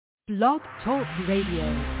Blog Talk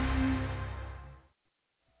Radio.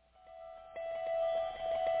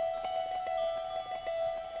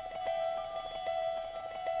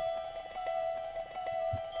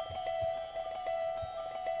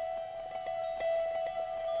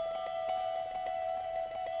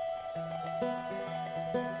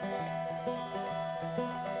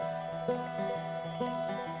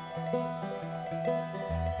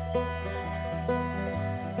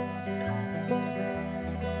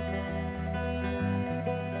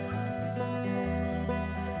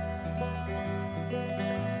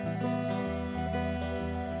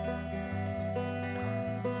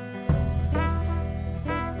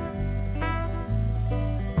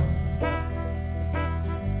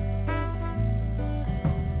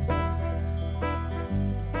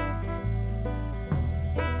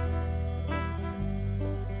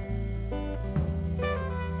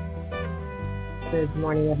 Good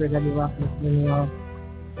morning, everybody. Welcome to the Neil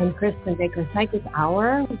and Kristin Baker Psychic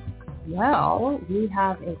Hour. Well, we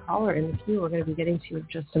have a caller in the queue. We're going to be getting to in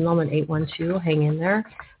just a moment, 812. Hang in there.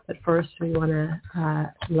 But first, we want to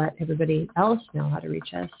let everybody else know how to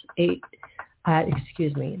reach us.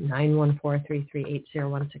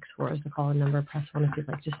 914-338-0164 is the call-in number. Press 1 if you'd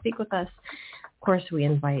like to speak with us. Of course, we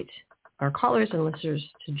invite our callers and listeners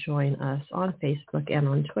to join us on Facebook and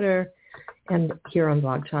on Twitter. And here on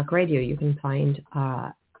Blog Talk Radio, you can find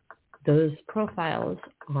those profiles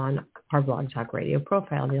on our Blog Talk Radio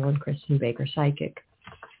profile, Neil and Kristin Baker Psychic.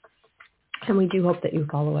 And we do hope that you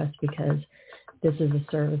follow us because this is a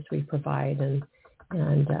service we provide, and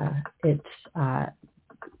it's a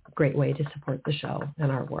great way to support the show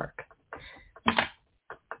and our work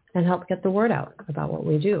and help get the word out about what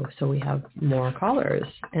we do. So we have more callers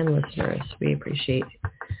and listeners. We appreciate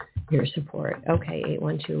your support. Okay,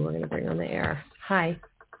 812, we're going to bring on the air. Hi.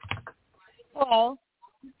 Hello.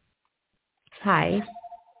 Hi.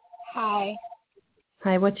 Hi.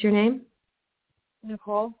 Hi, what's your name?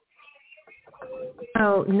 Nicole.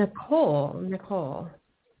 Oh, Nicole.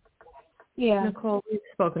 Yeah. Nicole, we've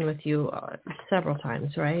spoken with you several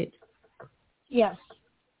times, right? Yes.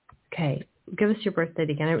 Okay, give us your birth date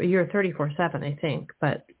again. You're 34/7, I think,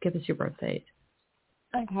 but give us your birth date.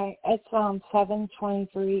 Okay, it's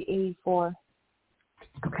 7/23/84.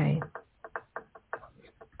 Okay.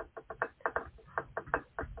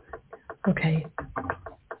 Okay.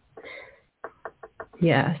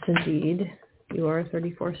 Yes, indeed. You are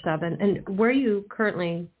 34/7. And where are you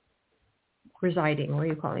currently residing? Where are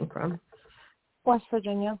you calling from? West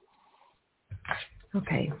Virginia.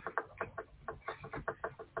 Okay.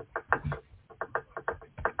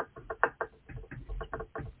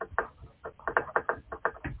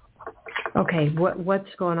 Okay,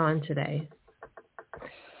 what's going on today?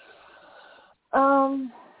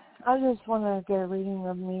 I just want to get a reading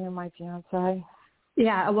of me and my fiance.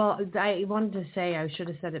 Yeah, well, I wanted to say, I should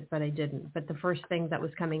have said it, but I didn't. But the first thing that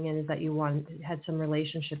was coming in is that you had some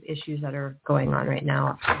relationship issues that are going on right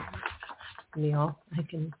now. Neil, you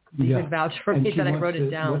can vouch for me that I wrote it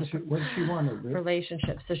down. What does she want?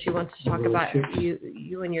 Relationships. So she wants to talk about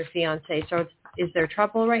you and your fiance. So is there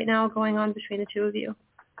trouble right now going on between the two of you?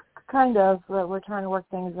 Kind of, but we're trying to work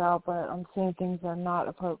things out, but I'm seeing things that are not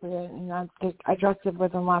appropriate, and I addressed it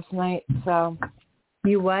with him last night, so.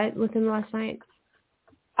 You what with him last night?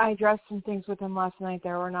 I addressed some things with him last night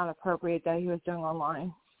that were not appropriate that he was doing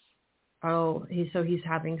online. Oh, he's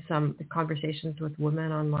having some conversations with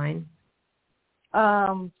women online?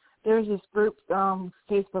 There's this group,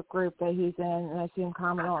 Facebook group that he's in, and I see him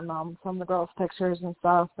comment on some of the girls' pictures and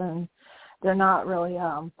stuff, and they're not really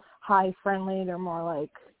high friendly. They're more like,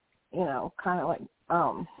 kind of like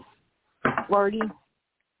flirty.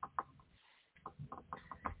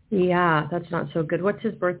 Yeah, that's not so good. What's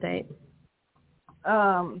his birthday?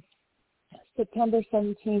 September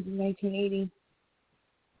 17th, 1980.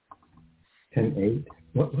 10/8?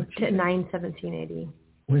 What? 9/17/80.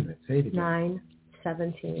 Wait a minute, say it again.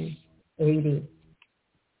 9/17/80.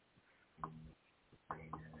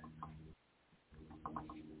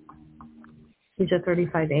 He's a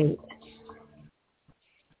 35/8.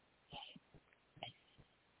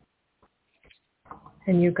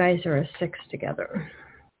 And you guys are a 6 together.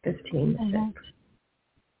 15/6.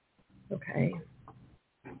 Okay.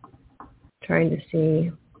 Trying to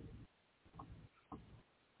see.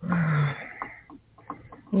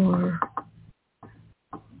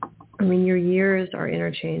 Your years are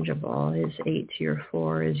interchangeable. His 8 to your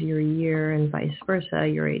 4 is your year, and vice versa.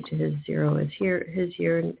 Your 8 to his 0 is his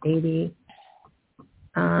year, and 80.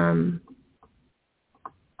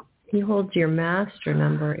 He holds your master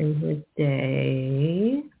number in his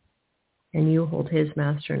day, and you hold his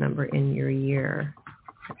master number in your year.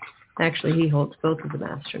 Actually, he holds both of the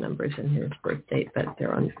master numbers in his birth date, but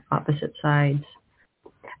they're on opposite sides.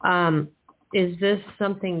 Is this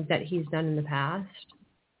something that he's done in the past?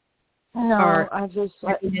 No, or,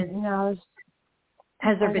 no.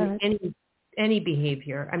 Has there been any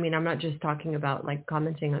behavior? I mean, I'm not just talking about like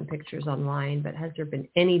commenting on pictures online, but has there been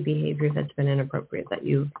any behavior that's been inappropriate that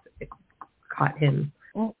you've caught him?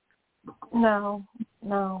 No.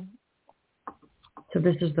 So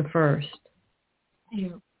this is the first. Yeah.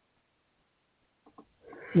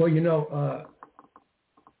 Well,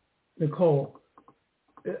 Nicole,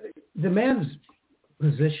 the man's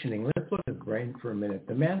positioning, let's look at his brain for a minute.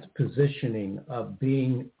 The man's positioning of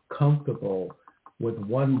being comfortable with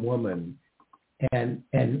one woman and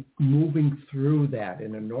moving through that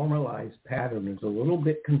in a normalized pattern is a little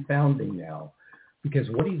bit confounding now, because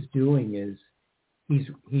what he's doing is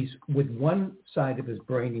he's with one side of his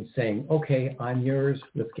brain, he's saying, okay, I'm yours,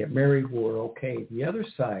 let's get married, we're okay. The other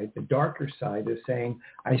side, the darker side, is saying,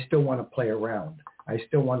 I still want to play around. I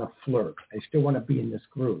still want to flirt. I still want to be in this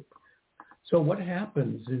group. So what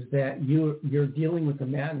happens is that you're dealing with a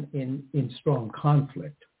man in strong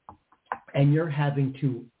conflict, and you're having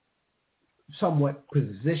to somewhat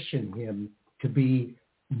position him to be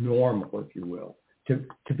normal, if you will,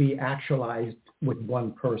 to be actualized with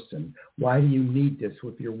one person. Why do you need this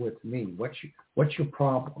if you're with me? What's your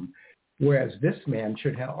problem? Whereas this man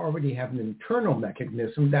should already have an internal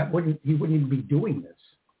mechanism that he wouldn't even be doing this.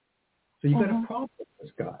 So you've got a problem with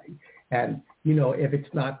this guy. And, if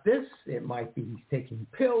it's not this, it might be he's taking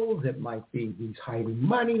pills. It might be he's hiding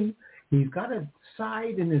money. He's got a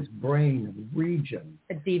side in his brain, a region.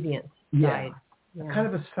 A deviant side. Yeah. Kind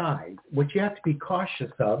of a side, which you have to be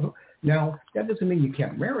cautious of. Now, that doesn't mean you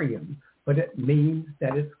can't marry him, but it means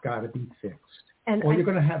that it's got to be fixed. Or you're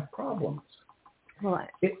going to have problems. Well,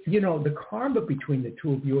 the karma between the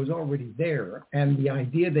two of you is already there, and the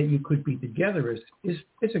idea that you could be together is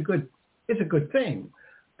a good thing.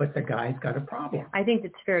 But the guy's got a problem. I think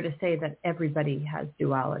it's fair to say that everybody has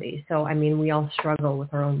duality. So, I mean, we all struggle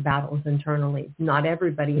with our own battles internally. Not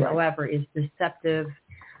everybody, however, is deceptive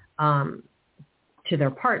to their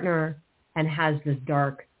partner and has this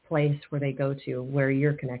dark place where they go to, where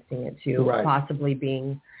you're connecting it to, possibly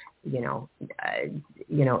being,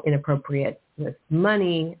 inappropriate with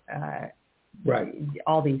money,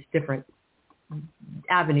 all these different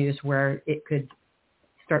avenues where it could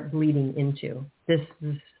start bleeding into.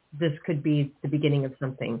 This could be the beginning of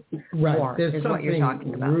something more. There's is something what you're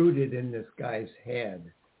talking about. Rooted in this guy's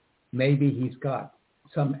head. Maybe he's got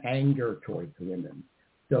some anger towards women,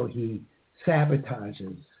 so he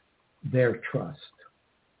sabotages their trust.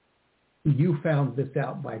 You found this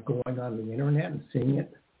out by going on the internet and seeing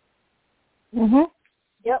it? Mm-hmm.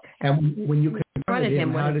 Yep. And when you confronted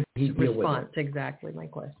him, how did he deal with it? Exactly my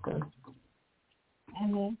question.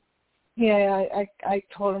 Mm-hmm. Yeah, I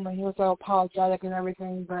told him that he was all apologetic and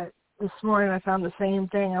everything, but this morning I found the same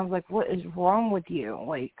thing. I was like, what is wrong with you?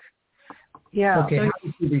 Like, yeah. Okay, how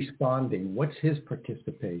is he responding? What's his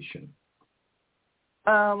participation?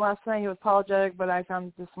 Last night he was apologetic, but I found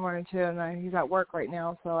it this morning too, and he's at work right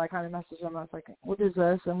now, so I kind of messaged him. I was like, what is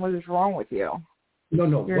this, and what is wrong with you? No.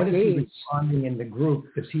 What is he responding in the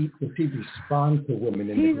group? Does he respond to women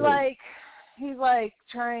in the group? He's like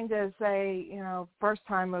trying to say, first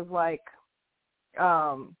time was like,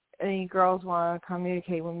 any girls want to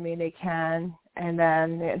communicate with me, they can. And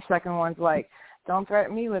then the second one's like, don't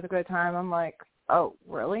threaten me with a good time. I'm like, oh,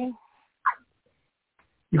 really?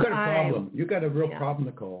 You got a problem. You got a real problem,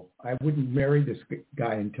 Nicole. I wouldn't marry this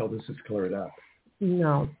guy until this is cleared up.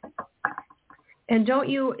 No. And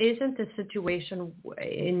isn't the situation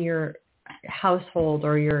in your household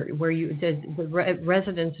or the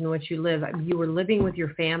residence in which you live, you were living with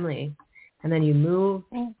your family and then you moved?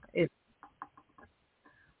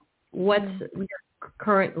 What's your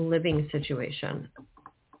current living situation?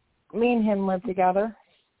 Me and him live together.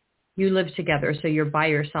 You live together, so you're by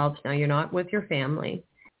yourselves now. You're not with your family.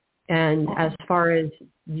 And as far as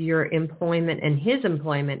your employment and his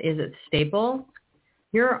employment, is it stable?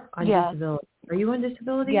 You're on disability. Are you on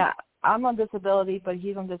disability? Yeah, I'm on disability, but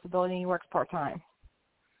he's on disability and he works part-time.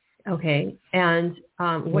 Okay. And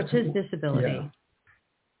what's his disability?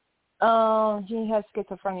 He has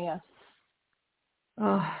schizophrenia.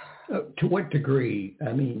 To what degree?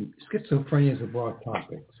 I mean, schizophrenia is a broad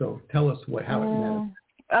topic, so tell us how it manifests.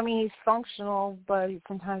 I mean, he's functional, but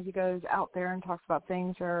sometimes he goes out there and talks about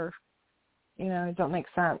things or, don't make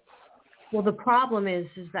sense. Well, the problem is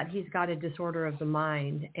that he's got a disorder of the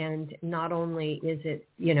mind, and not only is it,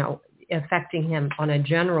 affecting him on a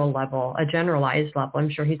general level, a generalized level. I'm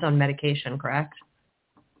sure he's on medication, correct?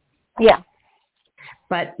 Yeah.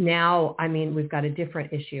 But now, I mean, we've got a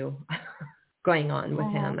different issue going on with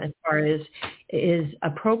him as far as his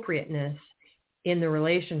appropriateness in the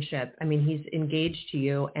relationship. I mean, he's engaged to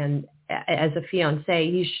you, and as a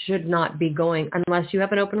fiance, he should not be going, unless you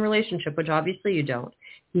have an open relationship, which obviously you don't.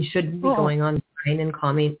 He shouldn't be going online and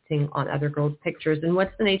commenting on other girls' pictures. And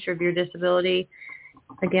what's the nature of your disability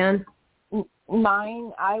again?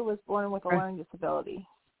 Mine, I was born with a learning disability.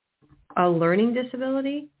 A learning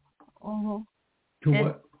disability? Mm-hmm.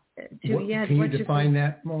 Can you define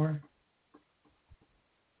that more?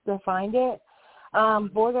 Defined it?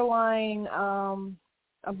 Borderline,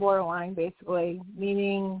 a borderline basically,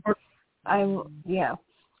 meaning go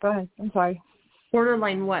ahead, I'm sorry.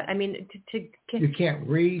 Borderline what? I mean, you can't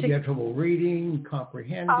read, you have trouble reading,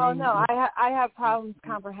 comprehending. Oh, no, I have problems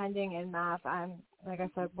comprehending in math. I'm, like I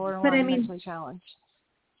said, borderline mentally challenged.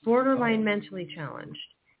 Borderline mentally challenged.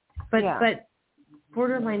 But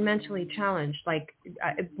borderline mentally challenged,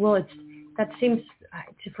 that seems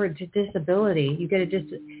for disability. You get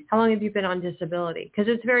how long have you been on disability?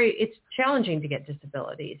 Because it's challenging to get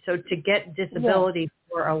disability. So to get disability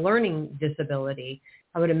for a learning disability,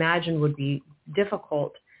 I would imagine would be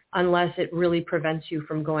difficult unless it really prevents you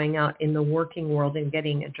from going out in the working world and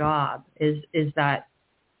getting a job. Is that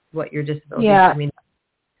what your disability is? I mean,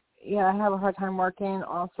 I have a hard time working,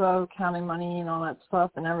 also counting money and all that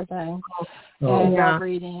stuff and everything. And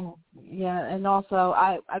reading. Yeah, and also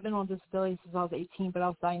I've been on disability since I was 18, but I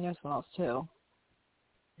was diagnosed when I was 2.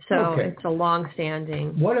 So it's a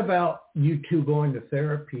long-standing. What about you two going to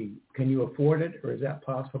therapy? Can you afford it, or is that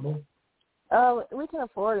possible? We can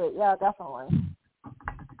afford it. Yeah, definitely.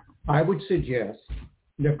 I would suggest,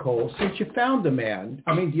 Nicole, since you found the man,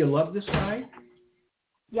 I mean, do you love this guy?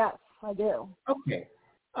 Yes, I do. Okay.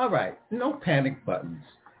 All right. No panic buttons.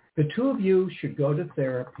 The two of you should go to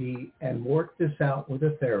therapy and work this out with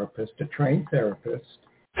a therapist, a trained therapist,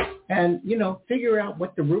 and, figure out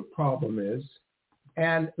what the root problem is,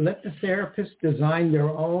 and let the therapist design their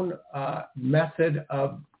own method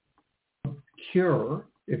of cure,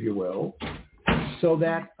 if you will, so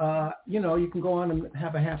that, you can go on and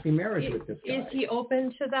have a happy marriage with this guy. Is he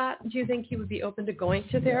open to that? Do you think he would be open to going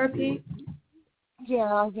to therapy?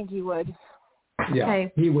 Yeah, I think he would. Yeah,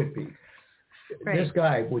 he would be. Right. This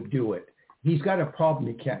guy would do it. He's got a problem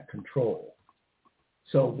he can't control.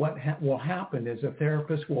 So what will happen is a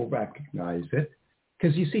therapist will recognize it,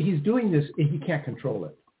 because you see, he's doing this, he can't control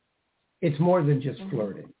it. It's more than just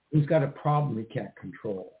flirting. He's got a problem he can't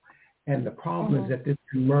control. And the problem is that this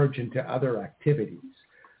can merge into other activities.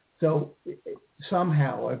 So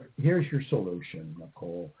somehow, here's your solution,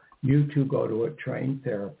 Nicole. You two go to a trained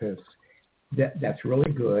therapist that's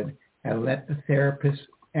really good, and let the therapist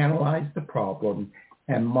analyze the problem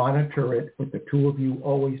and monitor it with the two of you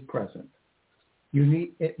always present.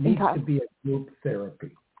 It needs to be a group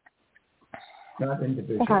therapy, not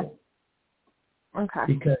individual. Okay.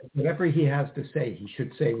 Because whatever he has to say, he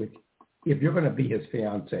should say if you're going to be his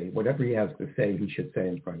fiance, whatever he has to say, he should say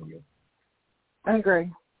in front of you. I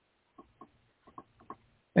agree.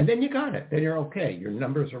 And then you got it. Then you're okay. Your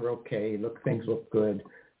numbers are okay. Things look good.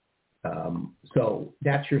 So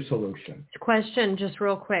that's your solution. Question, just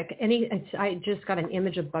real quick. I just got an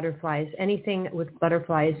image of butterflies. Anything with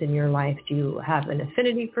butterflies in your life? Do you have an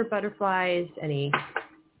affinity for butterflies? Any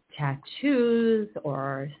tattoos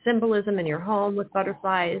or symbolism in your home with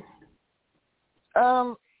butterflies?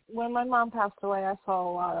 When my mom passed away, I saw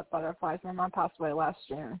a lot of butterflies. My mom passed away last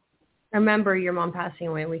year. I remember your mom passing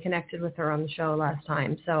away. We connected with her on the show last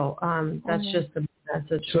time. So that's just the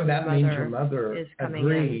message. So that means your mother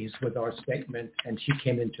agrees with our statement, and she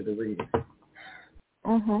came into the reading.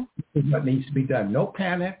 This is what needs to be done. No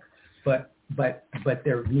panic, but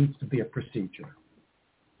there needs to be a procedure.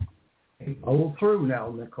 Follow through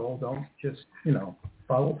now, Nicole. Don't just,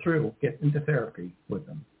 follow through. Get into therapy with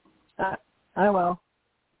them. I will.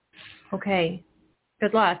 Okay.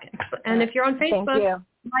 Good luck. And if you're on Facebook,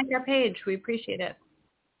 like our page. We appreciate it.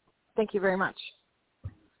 Thank you very much.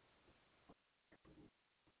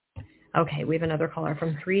 Okay, we have another caller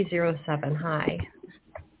from 307. Hi.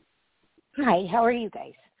 Hi, how are you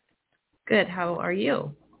guys? Good. How are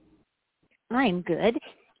you? I'm good.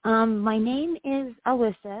 My name is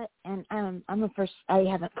Alyssa, and I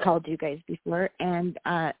haven't called you guys before, and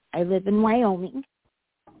I live in Wyoming.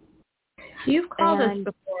 You've called us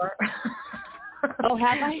before. Oh,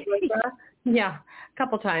 have I? Yeah, a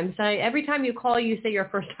couple times. Every time you call, you say you're a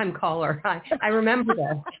first-time caller. I remember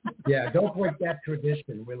that. Yeah, don't break that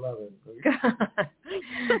tradition. We love it.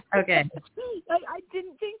 Okay. I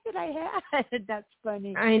didn't think that I had. That's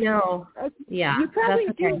funny. I know. Yeah. You probably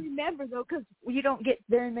do remember, though, because you don't get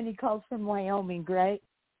very many calls from Wyoming, right?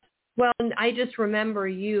 Well, I just remember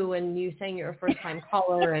you and you saying you're a first-time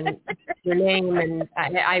caller and your name, and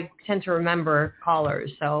I tend to remember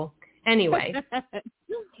callers. So anyway,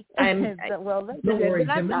 well, that's Don't good, worry,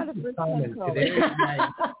 but I'm not a first-time caller.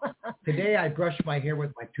 Today I brushed my hair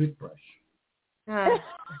with my toothbrush. Yeah,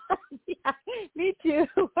 me too.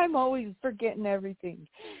 I'm always forgetting everything.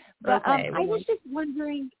 But Okay, I was just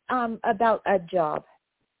wondering about a job.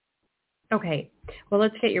 Okay. Well,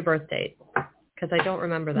 let's get your birth date because I don't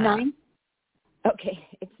remember that. Okay,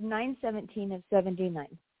 it's 9/17 of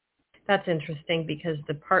 79. That's interesting because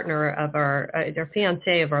the partner of our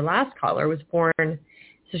fiance of our last caller was born,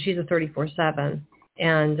 so she's a 34/7.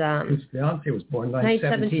 And his fiance was born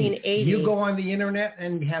 9/17. You go on the internet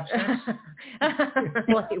and have sex?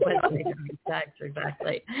 Well, he wasn't having sex,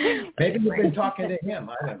 exactly. Maybe you've been talking to him.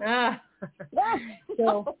 I don't know.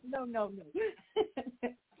 No.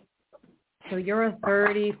 So you're a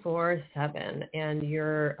 34/7, and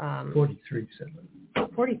you're 43/7.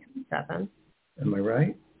 43/7. Am I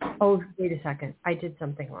right? Oh, wait a second. I did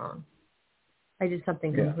something wrong. I did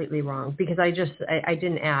something completely wrong because I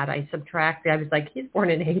didn't add. I subtracted. I was like, he's born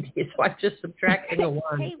in 80, so I'm just subtracting a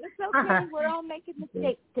 1. Hey, it's okay. We're all making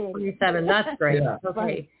mistakes today. 47. That's great. Yeah.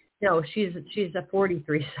 Okay. No, she's a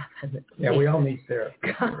 43/7. Yeah, we all need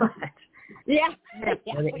therapy. God. Yeah. I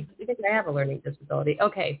think I have a learning disability.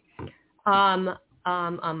 Okay.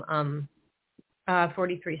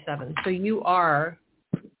 43/7. So you are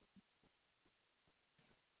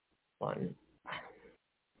one.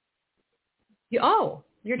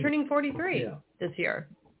 You're turning 43 this year.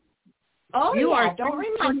 Oh, you are. Don't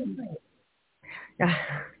remember.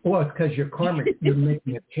 Well, it's because you're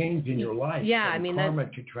making a change in your life. Yeah, I mean karma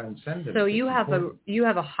to transcend it. So you have a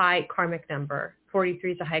high karmic number.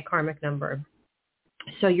 43 is a high karmic number.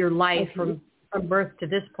 So your life from birth to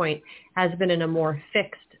this point has been in a more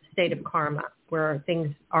fixed state of karma, where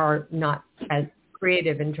things are not as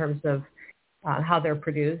creative in terms of how they're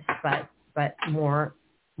produced, but more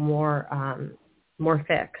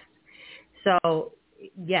fixed. So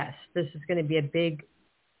yes, this is going to be a big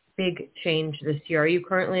change this year. Are you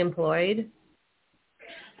currently employed?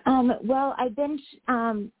 Well, I've been.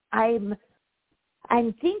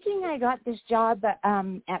 I'm thinking I got this job at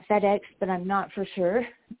FedEx, but I'm not for sure,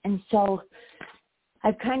 and so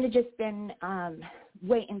I've kind of just been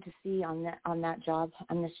waiting to see on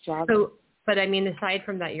this job. So, but I mean, aside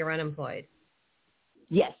from that, you're unemployed.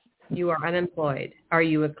 Yes. You are unemployed. Are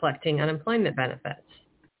you collecting unemployment benefits?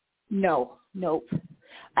 No, nope.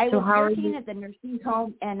 I was working at the nursing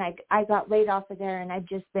home, and I got laid off of there, and I've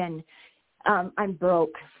just been, I'm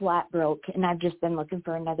broke, flat broke, and I've just been looking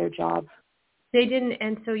for another job. They didn't,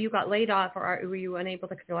 and so you got laid off, or were you unable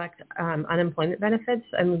to collect unemployment benefits?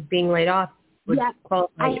 I mean, being laid off would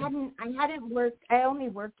qualify you. I hadn't worked. I only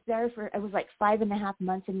worked there for, it was like 5.5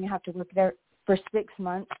 months, and you have to work there for 6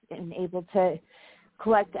 months and able to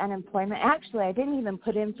collect unemployment. Actually, I didn't even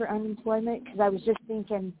put in for unemployment because I was just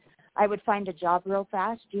thinking I would find a job real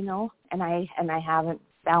fast, and I haven't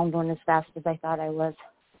found one as fast as I thought I was.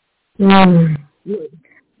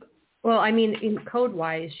 Well, I mean, in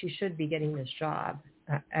code-wise, she should be getting this job.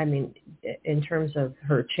 I mean, in terms of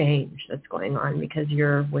her change that's going on, because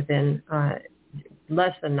you're within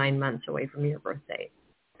less than 9 months away from your birth date.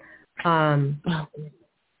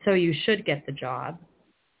 So you should get the job,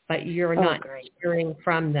 but you're not hearing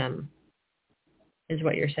from them, is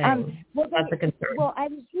what you're saying. That's a concern. Well, I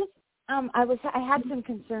was just, I had some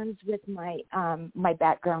concerns with my my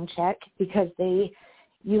background check because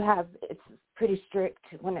it's pretty strict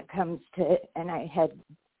when it comes to it, and I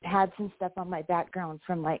had some stuff on my background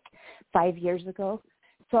from like 5 years ago.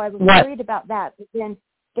 So I was worried about that. But then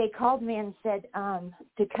they called me and said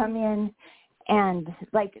to come in and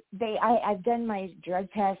like I've done my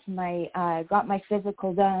drug test, got my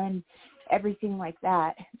physical done, everything like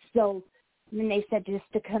that. So then they said just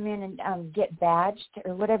to come in and get badged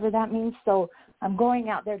or whatever that means. So I'm going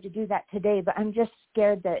out there to do that today, but I'm just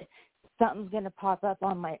scared that something's going to pop up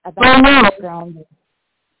on my background.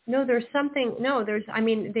 No, there's something. No, I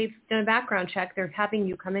mean, they've done a background check. They're having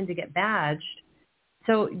you come in to get badged.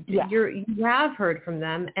 So you have heard from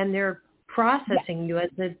them, and they're processing you as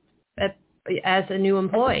a new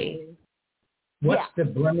employee. What's the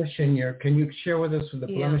blemish in can you share with us the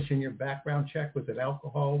blemish in your background check? Was it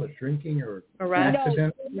alcohol, or drinking, or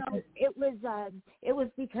accident? No, it was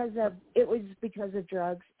because of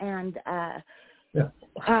drugs, and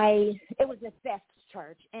it was a theft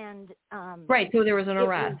charge, and right. So there was an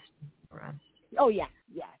arrest. Oh yeah,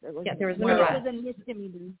 there was. Yeah, there was an arrest. It was a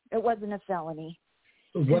misdemeanor. It wasn't a felony.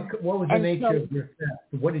 What was the nature of your theft?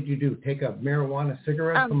 What did you do? Take a marijuana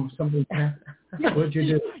cigarette from somebody's hand? What did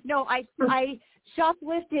you do? No, I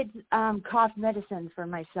shoplifted cough medicine for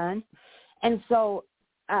my son, and so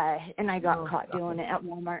and I got caught doing it at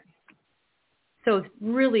Walmart. So it's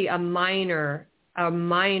really a minor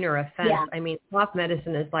offense. Yeah. I mean, cough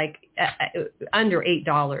medicine is like under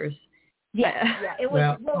 $8. Yeah. It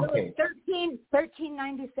was It was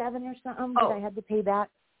 $13.97 or something that I had to pay back.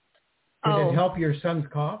 Did it help your son's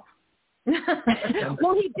cough?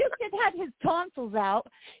 Well, he just had his tonsils out.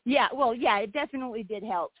 Yeah, it definitely did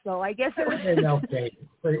help. So I guess it was.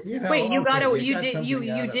 Wait,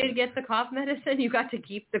 you did get the cough medicine? You got to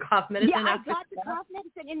keep the cough medicine? Yeah, I got the cough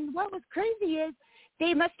medicine. And what was crazy is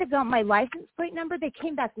they must have got my license plate number. They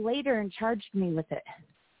came back later and charged me with it.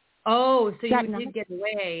 Oh, so you did get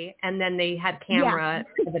away, and then they had camera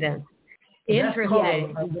evidence.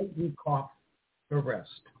 Interesting. You cough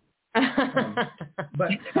arrest.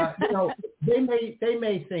 But they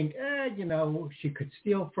may think, she could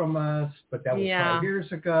steal from us, but that was 5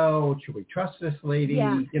 years ago. Should we trust this lady?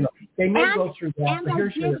 Yeah. They may go through that. But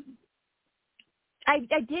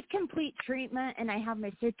I did complete treatment, and I have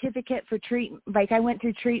my certificate for treatment. Like I went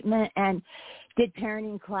through treatment and did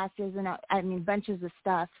parenting classes, and bunches of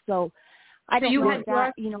stuff. So I don't know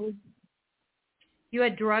that. You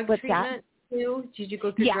had drug treatment too? Did you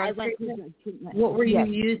go through drug treatment? Through treatment. What were you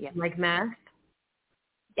using? Like meth?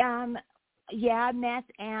 Meth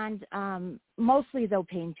and mostly though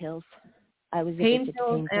pain pills. I was pain addicted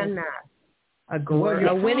pills to pain pills and meth.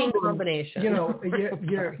 A winning combination.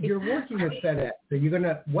 You're working with FedEx. So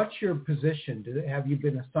what's your position? Have you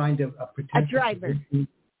been assigned a potential? A driver.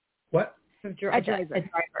 What? A driver.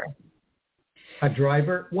 A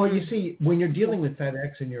driver? Well, you see, when you're dealing with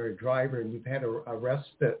FedEx and you're a driver and you've had an arrest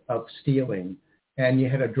of stealing and you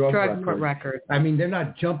had a drug record, I mean, they're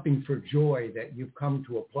not jumping for joy that you've come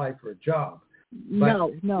to apply for a job.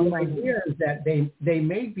 But no. The idea is that they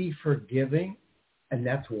may be forgiving, and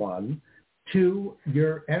that's one. Two,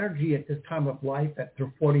 your energy at this time of life at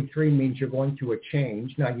 43 means you're going through a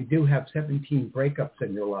change. Now, you do have 17 breakups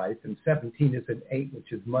in your life, and 17 is an 8,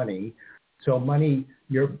 which is money. So money,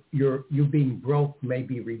 you being broke may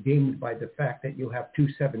be redeemed by the fact that you have two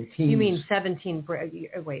 17s. You mean 17?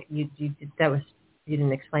 Wait, you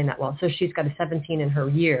didn't explain that well. So she's got a 17 in her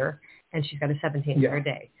year, and she's got a 17 in her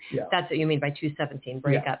day. Yeah. That's what you mean by 217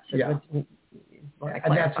 breakups. Yeah.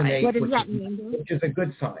 And that's an 8, what does that mean? Which is a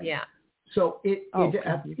good sign. Yeah. So it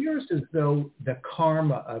appears as though the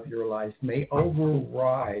karma of your life may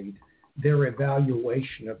override their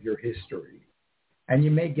evaluation of your history. And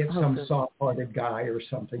you may get some soft-hearted guy or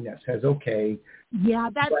something that says, okay. Yeah,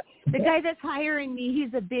 the guy that's hiring me,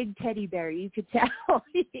 he's a big teddy bear. You could tell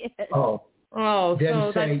he is.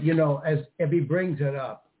 Then say, if he brings it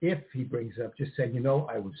up, just say,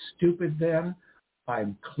 I was stupid then.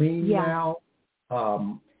 I'm clean now.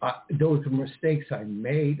 Those are mistakes I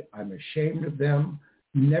made. I'm ashamed of them.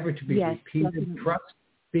 Never to be repeated. Definitely.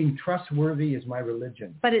 Being trustworthy is my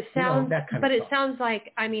religion. But it sounds. It sounds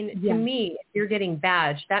like. I mean, to me, if you're getting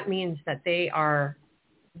badged, that means that they're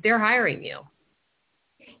hiring you.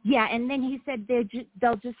 Yeah, and then he said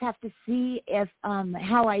they'll just have to see if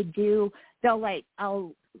how I do. I'll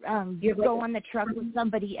go on the truck with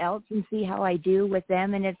somebody else and see how I do with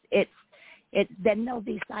them, and if it's then they'll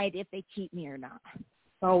decide if they keep me or not.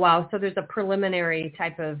 Oh wow! So there's a preliminary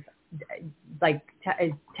type of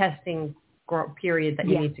testing period that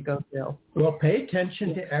you need to go through. Well, pay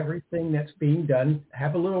attention to everything that's being done.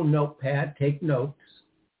 Have a little notepad. Take notes.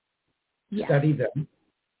 Study them.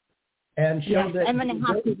 And show that. I'm going to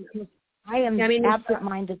have to because I am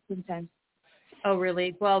absent-minded sometimes. Oh,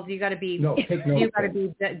 really? Well, you got to be. No, take notes. You got to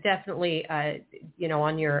be definitely,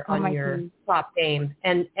 on your top game.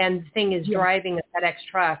 And the thing is, driving a FedEx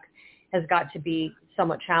truck has got to be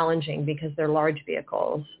somewhat challenging because they're large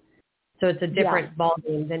vehicles. So it's a different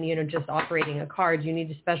ballgame than, just operating a car. Do you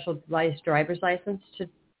need a specialized driver's license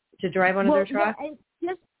to drive one of their trucks?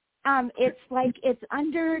 It's like it's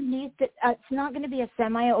underneath it. It's not going to be a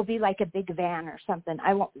semi. It will be like a big van or something.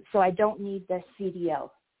 I don't need the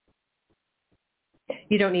CDL.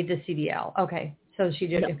 You don't need the CDL. Okay. So she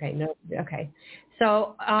did. No. Okay. No. Okay.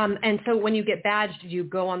 So, and so when you get badged, did you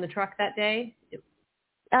go on the truck that day?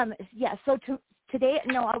 So today,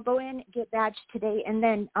 I'll go in, get badged today, and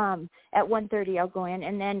then at 1:30 I'll go in,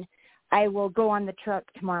 and then I will go on the truck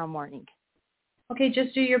tomorrow morning. Okay,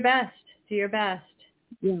 just do your best. Do your best.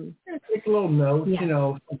 Yeah. Take a little note,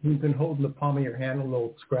 something you can hold in the palm of your hand, a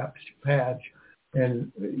little scratch pad,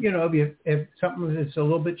 and if something is a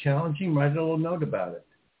little bit challenging, write a little note about it.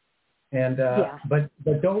 And but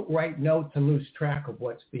don't write notes and lose track of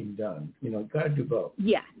what's being done. You got to do both.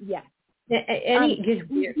 Yeah. Do you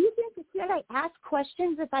think, should I ask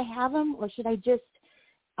questions if I have them, or should I just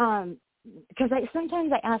because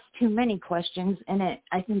sometimes I ask too many questions and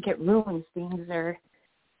I think it ruins things, or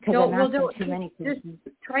because I'm asking too many questions.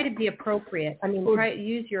 Just try to be appropriate. I mean, don't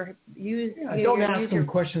ask them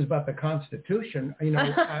questions about the Constitution.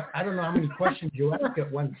 I don't know how many questions you ask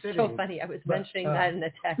at one sitting. So funny. I was mentioning that in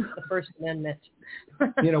the text, the First Amendment.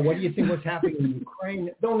 What do you think what's happening in Ukraine?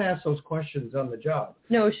 Don't ask those questions on the job.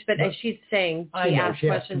 No, but she's saying she asked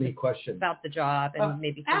questions about the job and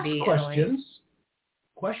maybe can be questions. Annoying.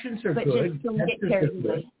 Questions are but good. Just don't get carried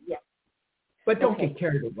away. Yeah. But don't get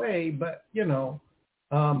carried away. But you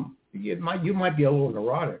might be a little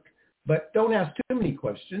neurotic. But don't ask too many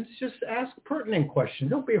questions. Just ask pertinent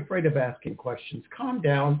questions. Don't be afraid of asking questions. Calm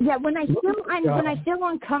down. Yeah, when I feel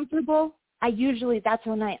uncomfortable, that's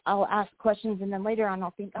when I'll ask questions, and then later on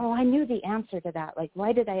I'll think, oh, I knew the answer to that. Like,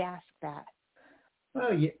 why did I ask that?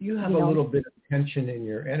 Well, you have a little bit of tension in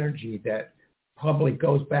your energy that probably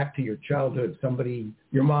goes back to your childhood.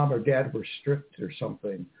 Your mom or dad were strict or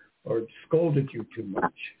something, or scolded you too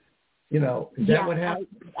much. Is that what happened?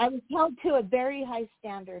 I was held to a very high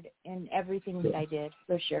standard in everything that I did,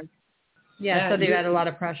 for sure. Yeah, so they had a lot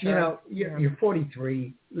of pressure. You're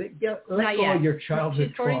 43. Let go of your childhood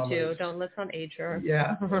She's 42. traumas. Let's not age her.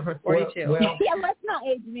 Yeah. 42. Let's not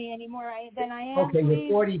age me anymore than I am. Okay, please. you're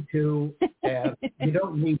 42, and you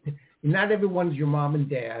don't need to. Not everyone's your mom and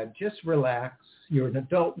dad. Just relax. You're an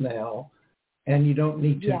adult now, and you don't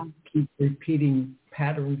need to keep repeating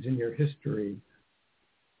patterns in your history,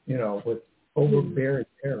 with overbearing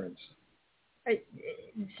parents. It's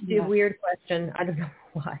a weird question. I don't know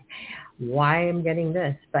why I'm getting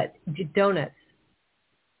this, but donuts.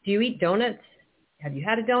 Do you eat donuts? Have you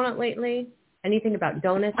had a donut lately? Anything about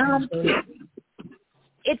donuts? I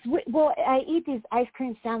eat these ice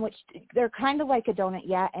cream sandwich. They're kind of like a donut,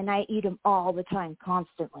 and I eat them all the time,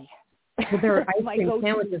 constantly. Well, they're ice cream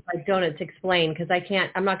sandwiches like donuts. Explain, because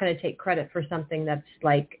I'm not going to take credit for something that's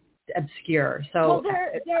like obscure. So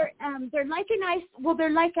they're like they're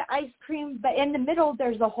like an ice cream, but in the middle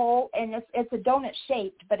there's a hole, and it's a donut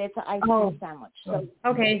shaped, but it's an ice cream sandwich. So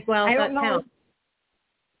okay, well that counts.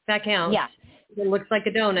 That counts. Yeah, it looks like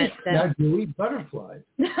a donut. Then. Now, do you eat butterflies?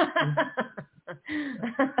 Yeah,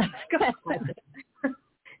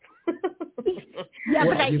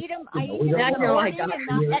 but I eat them. I eat them in the morning and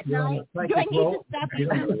not at night. Do I need to stop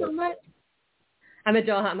eating so much? I'm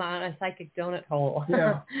on a psychic donut hole.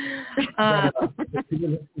 Yeah. Did you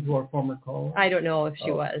listen to our former caller? I don't know if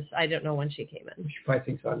she was. I don't know when she came in. She probably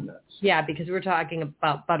thinks I'm nuts. Yeah, because we were talking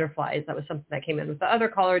about butterflies. That was something that came in with the other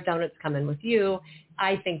caller. Donuts come in with you.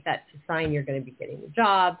 I think that's a sign you're going to be getting the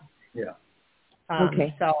job. Yeah.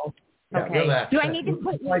 Okay. So, okay. Relax. Do I need to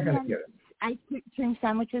put ice cream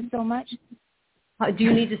sandwiches so much? Do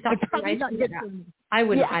you need to stop eating ice cream? I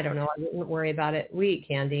wouldn't. Yeah. I don't know. I wouldn't worry about it. We eat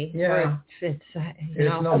candy. Yeah. There's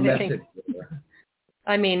no message.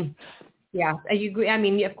 I mean, yeah. I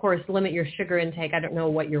mean, of course, limit your sugar intake. I don't know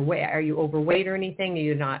what your weight. Are you overweight or anything? Are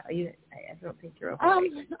you not? I don't think you're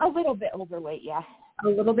overweight. A little bit overweight. Yeah. A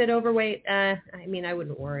little bit overweight. I mean, I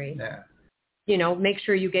wouldn't worry. Yeah. Make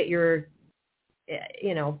sure you get your,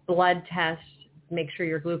 blood test. Make sure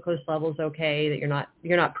your glucose level's okay. That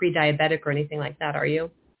you're not pre-diabetic or anything like that. Are you?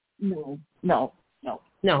 No.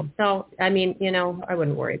 So I mean, I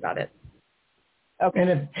wouldn't worry about it. Okay.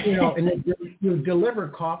 And if you deliver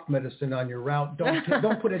cough medicine on your route,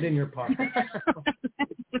 don't put it in your pocket.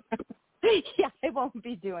 Yeah, I won't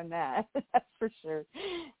be doing that. That's for sure.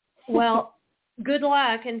 Well, good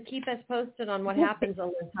luck, and keep us posted on what happens,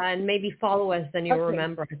 Alyssa, and maybe follow us, then you'll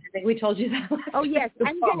remember. I think we told you that. Oh yes,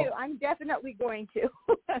 I'm definitely going to.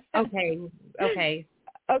 Okay. Okay.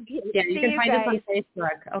 Yeah, you can find us on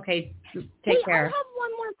Facebook. Okay, take care. I have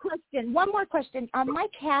one more question. My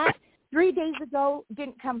cat 3 days ago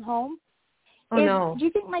didn't come home. No. Do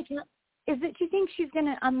you think my cat? Do you think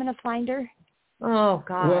I'm gonna find her? Oh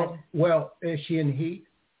God. Well, is she in heat?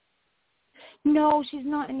 No, she's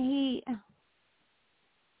not in heat.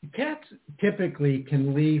 Cats typically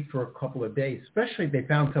can leave for a couple of days, especially if they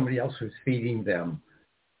found somebody else who's feeding them.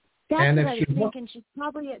 That's what I was thinking. She's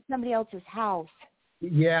probably at somebody else's house.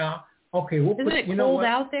 Yeah. Okay. Isn't it cold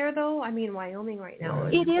out there, though? I mean, Wyoming right now.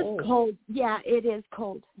 It is cold. Yeah, it is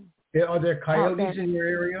cold. Are there coyotes in your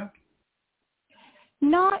area?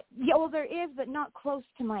 Not. Yeah, well, there is, but not close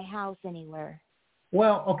to my house anywhere.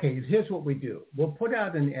 Well, okay. Here's what we do. We'll put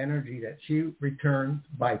out an energy that she returns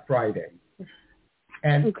by Friday.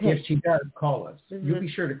 And Okay. if she does, call us. You be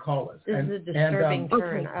sure to call us. This is a disturbing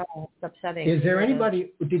turn. Okay. Oh, it's upsetting. Is there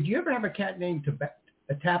anybody, did you ever have a cat named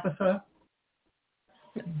Tabitha?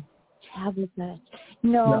 Tabitha.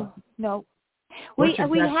 No. We What's your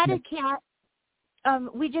cat's had a name? cat.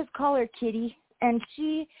 We just call her Kitty, and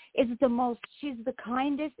she's the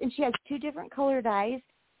kindest, and she has 2 different colored eyes,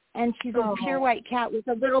 and she's a pure white cat with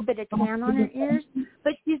a little bit of tan on her ears,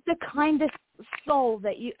 but she's the kindest soul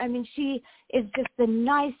she is just the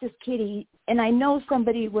nicest kitty, and I know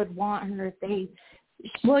somebody would want her if they.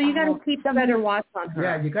 Well, you got to keep a better watch on her.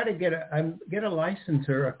 Yeah, you got to get a license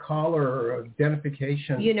or a collar or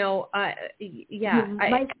identification.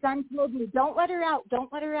 My son told me, don't let her out,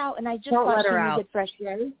 and I just Don't thought let her she out. needed fresh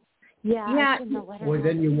air. Yeah. I shouldn't let her Well, out.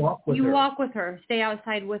 then you walk with her. You walk with her. Stay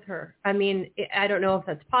outside with her. I mean, I don't know if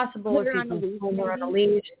that's possible. Put If her you on a can leash, hold her on a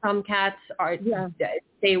maybe? leash. Some cats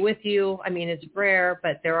stay with you. I mean, it's rare,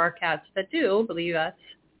 but there are cats that do, believe us.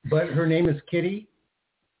 But her name is Kitty?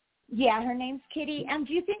 Yeah, her name's Kitty.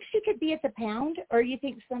 Do you think she could be at the pound, or you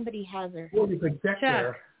think somebody has her? Well, you could check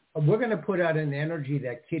there. We're going to put out an energy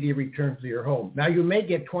that Kitty returns to your home. Now, you may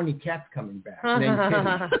get 20 cats coming back named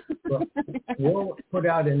Kitty. But we'll put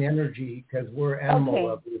out an energy because we're animal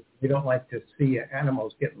lovers. We don't like to see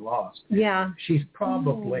animals getting lost. Yeah. She's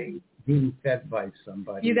probably being fed by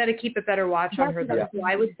somebody. You got to keep a better watch on her, though. Yeah. So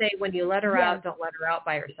I would say when you let her out, don't let her out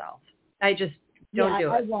by herself. I just don't do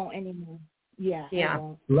it. I won't anymore. Yeah. I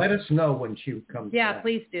won't. Let us know when she comes back.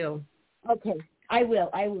 Please do. Okay. I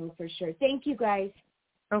will for sure. Thank you, guys.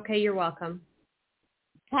 Okay, you're welcome.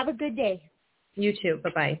 Have a good day. You too.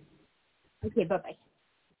 Bye-bye. Okay, bye-bye.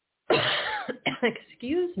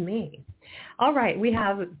 Excuse me. All right, we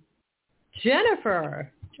have Jennifer.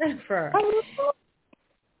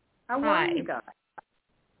 How are you guys?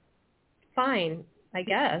 Fine, I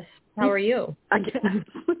guess. How are you? I guess.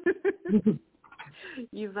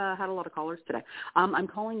 You've had a lot of callers today. I'm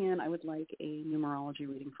calling in. I would like a numerology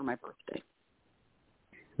reading for my birthday.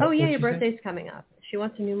 Your birthday's coming up. She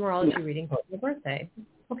wants a numerology reading for her birthday.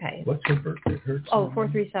 Okay. What's her birthday?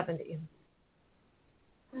 4370.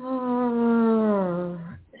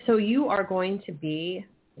 So you are going to be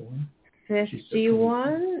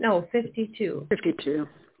 51? No, 52. 52,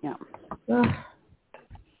 yeah.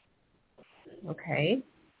 Okay.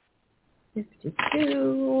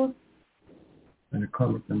 52. And her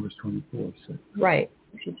karmic number is 24. So. Right.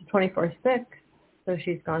 She's a 24-6, so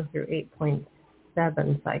she's gone through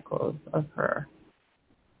 8.7 cycles of her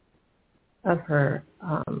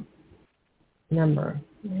number.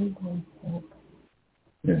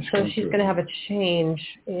 Yeah, So she's going to have a change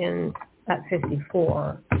at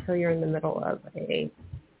 54. So you're in the middle of a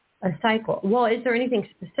cycle. Well, is there anything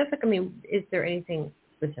specific? I mean, is there anything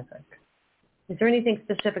specific?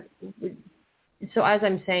 So as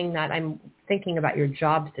I'm saying that, I'm thinking about your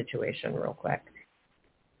job situation real quick.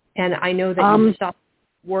 And I know that you stopped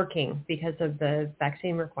working because of the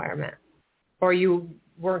vaccine requirement, or you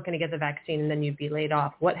weren't going to get the vaccine and then you'd be laid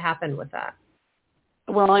off. What happened with that?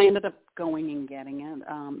 Well, I ended up going and getting it,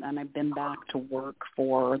 and I've been back to work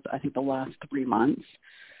for, I think, the last 3 months.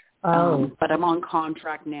 But I'm on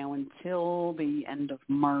contract now until the end of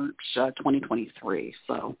March 2023.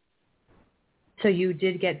 So you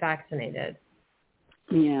did get vaccinated?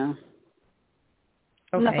 Yeah.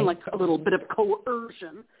 Okay. Nothing like a little bit of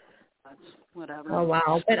coercion. But whatever. Oh,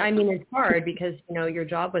 wow. But, I mean, it's hard because, your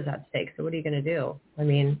job was at stake. So what are you going to do? I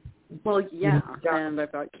mean. Well, yeah. And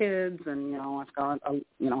I've got kids and, I've got,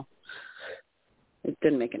 it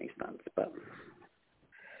didn't make any sense. But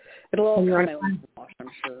it'll all come out in the wash, I'm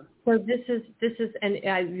sure. So this is, and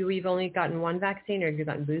we've only gotten one vaccine, or have you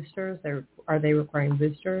gotten boosters? Are they requiring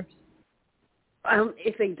boosters?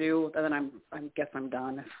 If they do, then I guess I'm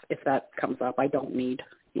done. If that comes up, I don't need.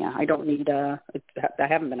 I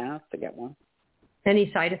haven't been asked to get one.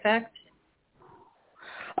 Any side effects?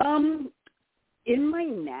 In my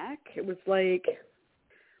neck, it was like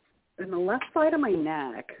in the left side of my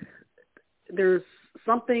neck. There's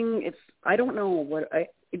something. I don't know what.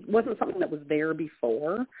 It wasn't something that was there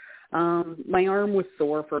before. My arm was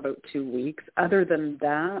sore for about 2 weeks. Other than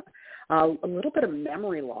that, a little bit of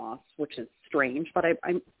memory loss, which is strange. But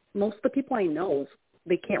most of the people I know,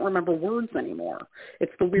 they can't remember words anymore.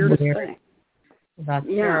 It's the weirdest thing. That's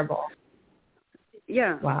terrible.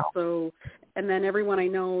 Yeah. Wow. So, and then everyone I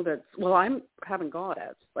know I haven't got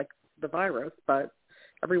it, like the virus, but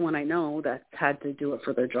everyone I know that's had to do it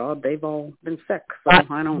for their job, they've all been sick. So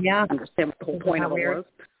I don't understand what the whole point of it was.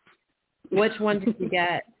 Which one did you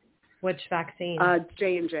get? Which vaccine?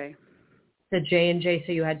 J&J. The J&J,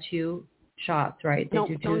 so you had 2 shots, right? No,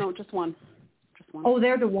 just one. Oh,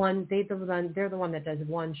 they're the one that does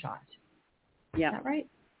 1 shot. Yeah. Is that right?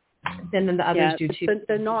 Then the others do too.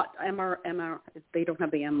 They're not MR. They don't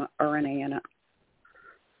have the mRNA in it.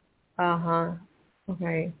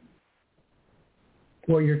 Okay.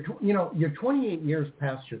 Well, you're 28 years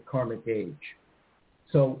past your karmic age.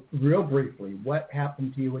 So real briefly, what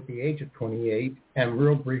happened to you at the age of 28, and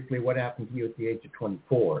real briefly, what happened to you at the age of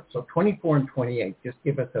 24? So 24 and 28, just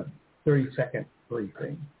give us a 30-second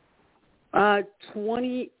briefing.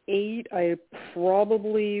 28, I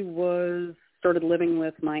probably started living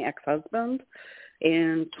with my ex-husband,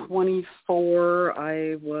 and 24,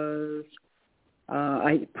 I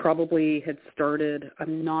probably had started,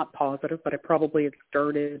 I'm not positive, but I probably had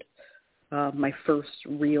started my first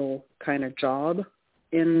real kind of job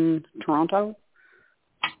in Toronto.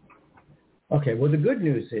 Okay, well, the good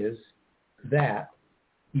news is that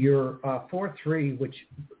your 4-3, which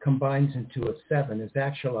combines into a 7, is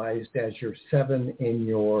actualized as your 7 in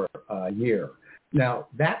your year. Now,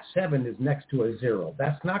 that 7 is next to a 0.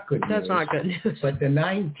 That's not good news. That's not good news. But the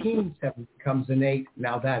 19-7 becomes an 8.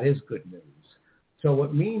 Now, that is good news. So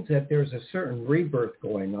it means that there's a certain rebirth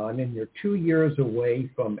going on, and you're 2 years away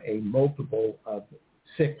from a multiple of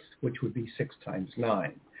 6, which would be 6 times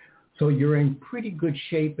 9. So you're in pretty good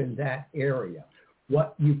shape in that area.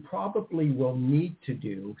 What you probably will need to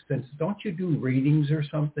do, since don't you do readings or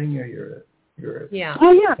something, or you're yeah.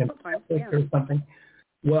 Oh yeah, sometimes. Yeah. Or something?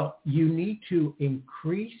 Well, you need to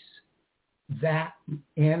increase that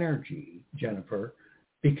energy, Jennifer,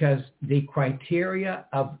 because the criteria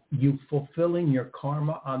of you fulfilling your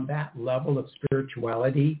karma on that level of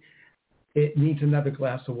spirituality, it needs another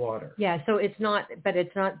glass of water. Yeah, so it's not the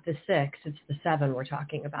 6, it's the 7 we're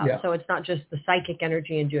talking about. Yeah. So it's not just the psychic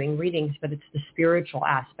energy and doing readings, but it's the spiritual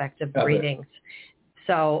aspect of the readings.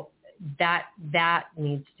 So that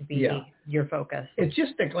needs to be your focus. It's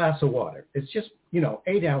just a glass of water. It's just,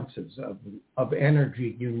 8 ounces of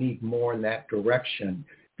energy. You need more in that direction,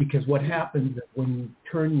 because what happens is when you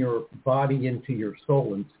turn your body into your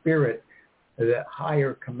soul and spirit, the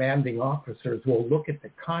higher commanding officers will look at the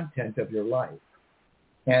content of your life.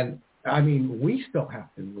 And, I mean, we still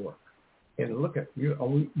have to work. And look at,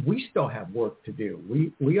 we still have work to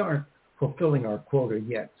do. We aren't fulfilling our quota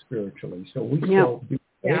yet spiritually. So we still do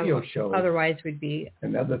radio shows. Otherwise, we'd be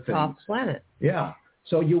and other things. Off planet. Yeah.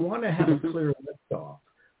 So you want to have a clear liftoff.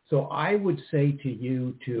 So I would say to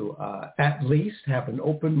you to at least have an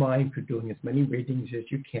open mind for doing as many readings as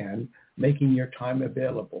you can, making your time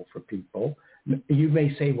available for people. You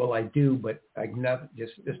may say, well, I do, but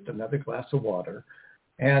just another glass of water.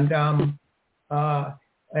 And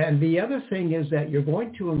the other thing is that you're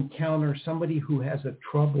going to encounter somebody who has a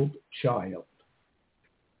troubled child.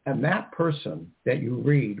 And that person that you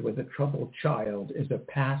read with a troubled child is a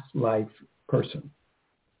past life person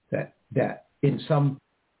that in some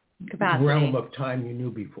capacity, realm of time you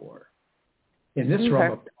knew before. In this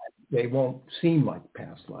realm of time, they won't seem like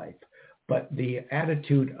past life. But the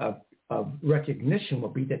attitude of recognition will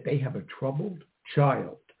be that they have a troubled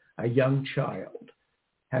child, a young child.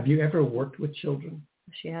 Have you ever worked with children?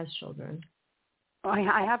 She has children. I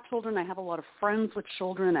have children. I have a lot of friends with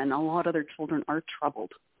children, and a lot of their children are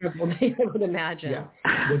troubled. I would imagine. Yeah.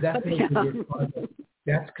 Well,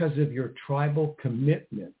 that's because of your tribal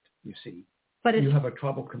commitment, you see. But you have a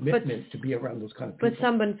tribal commitment to be around those kind of people. But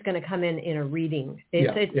someone's going to come in a reading. This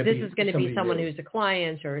is going to be someone who's a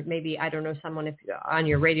client, or maybe, I don't know, someone if on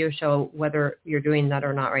your radio show, whether you're doing that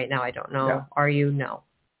or not right now, I don't know. Yeah. Are you? No.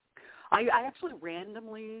 I actually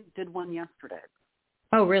randomly did one yesterday.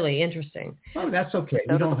 Oh, really? Interesting. Oh, that's okay.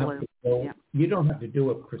 You don't have to go. Yeah. You don't have to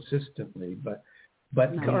do it persistently, but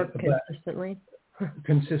consistently.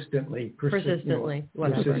 Consistently. Persistently.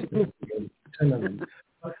 Whatever.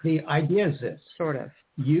 But the idea is this. Sort of.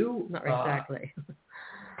 Not exactly.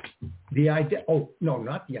 The idea. Oh no,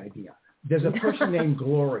 not the idea. There's a person named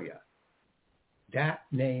Gloria. That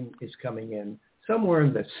name is coming in somewhere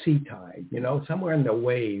in the sea tide. Somewhere in the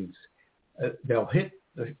waves. They'll hit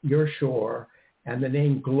your shore. And the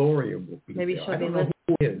name Gloria will be maybe there. she'll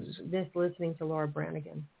be listening to Laura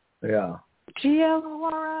Branigan. Yeah.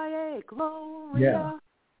 Gloria, Gloria.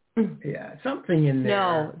 Yeah, something in there.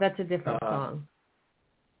 No, that's a different song.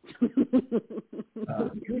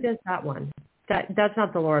 Who does that one? That's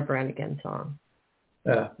not the Laura Branigan song.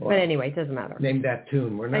 But anyway, it doesn't matter. Name that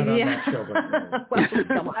tune. We're not on that show right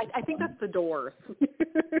now. I think that's the Doors.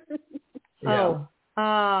 Oh.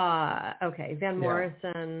 Okay, Van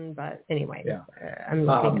Morrison, but anyway, I'm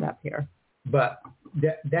looking it up here. But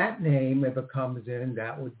that name, if it comes in,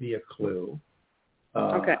 that would be a clue.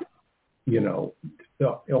 Okay.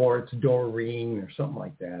 Or it's Doreen or something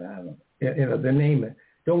like that. I don't know. The name,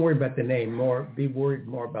 don't worry about the name. Be worried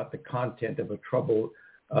more about the content of a troubled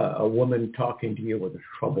a woman talking to you with a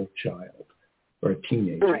troubled child or a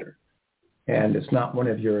teenager. Right. And it's not one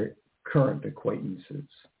of your current acquaintances.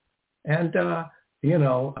 And,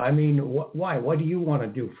 I mean, why? What do you want to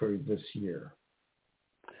do for this year?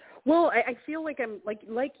 Well, I feel like I'm,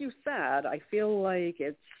 like you said, I feel like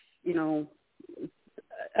it's,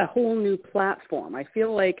 a whole new platform. I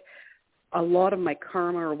feel like a lot of my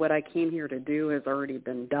karma or what I came here to do has already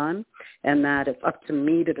been done, and that it's up to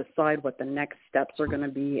me to decide what the next steps are going to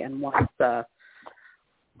be and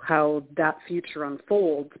how that future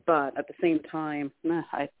unfolds. But at the same time,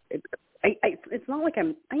 it's not like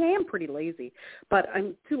I am pretty lazy, but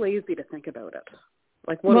I'm too lazy to think about it.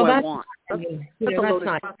 Like, what do I want? That's a loaded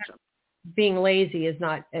question. Being lazy is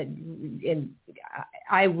not,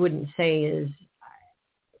 I wouldn't say is,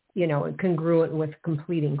 congruent with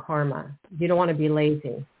completing karma. You don't want to be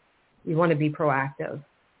lazy. You want to be proactive.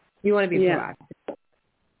 Proactive.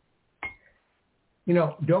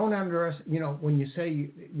 Don't underestimate, when you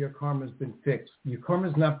say your karma's been fixed, your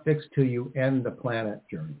karma's not fixed till you end the planet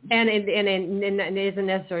journey. And it isn't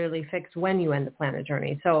necessarily fixed when you end the planet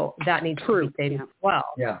journey. So that needs to be stated as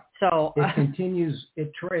well. Yeah. So it continues,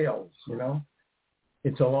 it trails,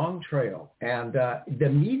 It's a long trail. And the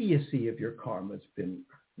immediacy of your karma has been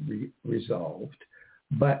resolved.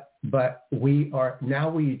 But we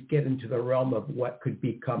get into the realm of what could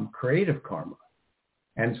become creative karma.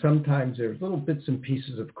 And sometimes there's little bits and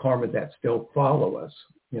pieces of karma that still follow us,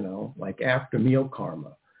 like after meal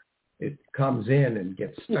karma. It comes in and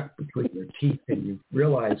gets stuck between your teeth and you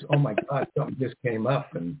realize, oh my God, something just came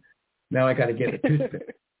up and now I got to get a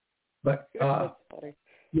toothpick. But, that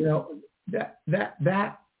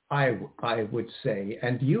I would say.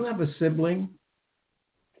 And do you have a sibling?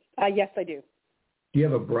 Yes, I do. Do you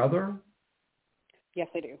have a brother? Yes,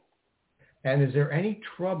 I do. And is there any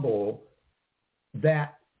trouble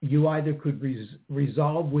that you either could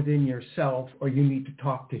resolve within yourself or you need to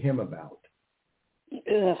talk to him about?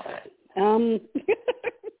 I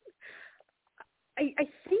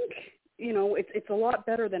think, it's a lot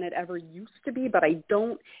better than it ever used to be, but I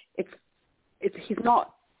don't, he's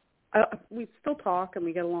not, we still talk and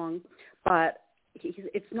we get along, but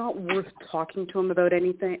it's not worth talking to him about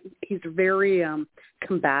anything. He's very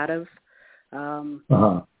combative.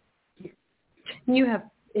 You have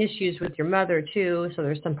issues with your mother too, so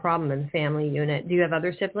there's some problem in the family unit. Do you have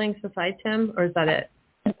other siblings besides him, or is that it?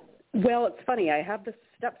 Well, it's funny. I have this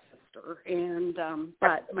stepsister, and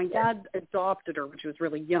but my dad adopted her when she was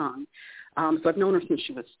really young, so I've known her since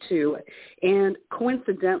she was 2. And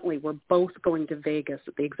coincidentally, we're both going to Vegas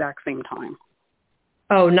at the exact same time.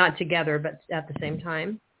 Oh, not together, but at the same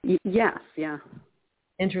time? Yes, yeah.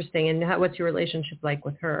 Interesting. And what's your relationship like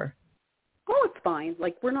with her? Oh, it's fine.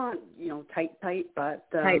 Like, we're not, tight, but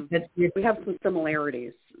we have some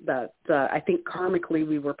similarities that I think karmically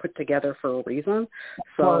we were put together for a reason.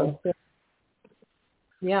 So,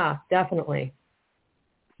 yeah, definitely.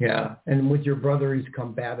 Yeah, and with your brother, he's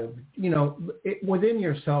combative. Within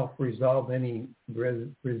yourself, resolve any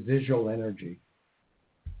residual energy.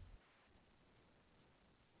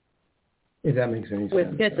 If that makes any sense.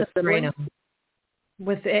 With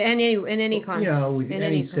any conflict. With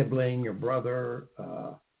any sibling, your brother,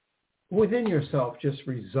 within yourself, just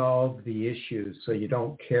resolve the issues so you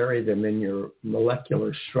don't carry them in your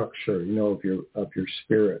molecular structure, of your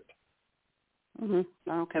spirit. Mm-hmm.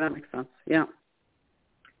 Okay, that makes sense. Yeah.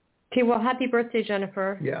 Okay, well, happy birthday,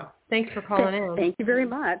 Jennifer. Yeah. Thanks for calling in. Thank you very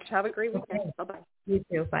much. Have a great weekend. Okay. Bye-bye. You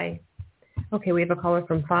too. Bye. Okay, we have a caller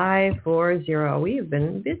from 540. We have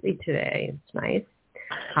been busy today. It's nice.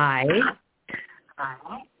 Hi.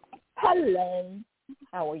 Hello.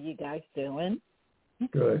 How are you guys doing?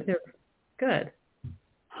 Good. Good.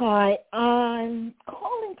 Hi. I'm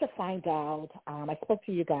calling to find out. I spoke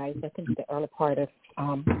to you guys, I think, the early part of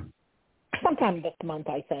sometime this month,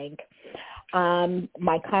 I think.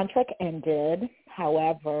 My contract ended.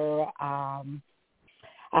 However, I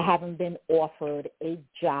haven't been offered a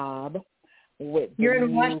job with the You're in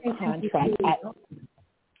new Washington, contract.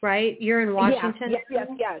 Right? You're in Washington?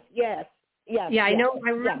 Yes. Yeah, I know. I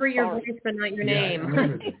remember your voice, but not your name.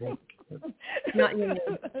 Not your name.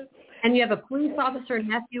 And you have a police officer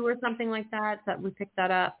nephew or something like that we picked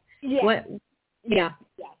that up. Yeah. What? Yeah.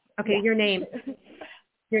 Okay, your name.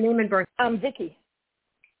 Your name and birth. Vicky.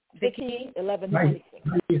 Vicky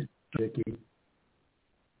 1126. Vicky.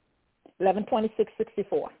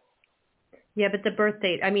 11/26/64. Yeah, but the birth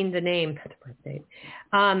date. I mean the name. The birth date.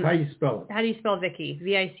 How do you spell it? How do you spell Vicky?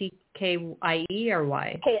 Vickie or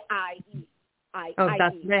Y? K-I-E. Oh,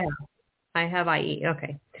 that's there. I have IE.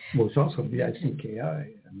 Okay. Well, it's also VICKI.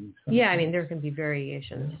 I mean, there can be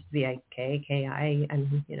variations. VIK, KI,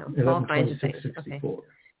 and all kinds of things. Okay.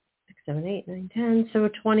 7, 8, 9, 10. So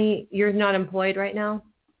 20. You're not employed right now,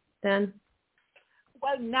 then?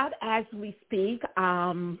 Well, not as we speak.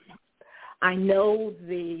 I know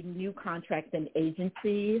the new contracting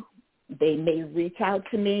agency, they may reach out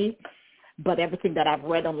to me, but everything that I've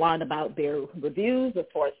read online about their reviews as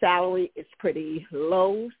far as salary is pretty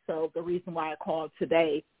low. So the reason why I called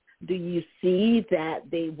today, do you see that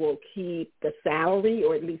they will keep the salary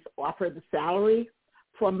or at least offer the salary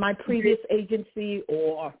from my previous agency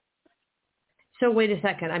or? So wait a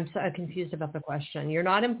second. I'm so confused about the question. You're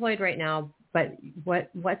not employed right now, but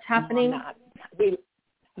what's happening? No, I'm not.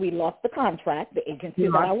 We lost the contract. The agency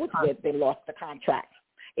that I was with, they lost the contract.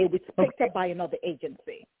 It was picked up by another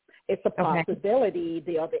agency. It's a possibility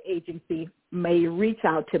the other agency may reach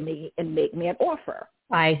out to me and make me an offer.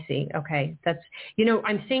 I see. Okay. That's,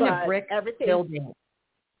 I'm seeing a brick building.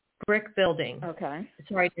 Brick building. Okay.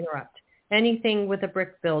 Sorry to interrupt. Anything with a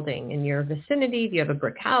brick building in your vicinity? Do you have a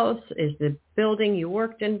brick house? Is the building you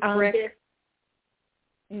worked in brick?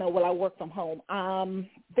 No, well, I work from home.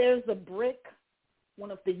 There's a brick,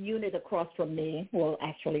 one of the unit across from me. Well,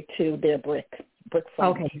 actually two. They're brick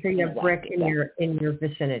from me. Okay, so you have brick in your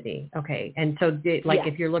vicinity. Okay, and so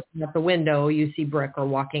if you're looking out the window, you see brick, or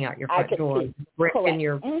walking out your front door, brick in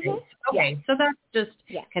your face. Okay, so that's just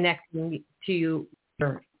connecting to you.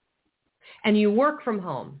 And you work from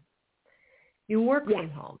home. You work from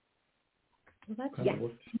home. Well, that's a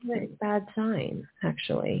bad sign,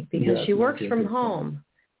 actually, because she works from home.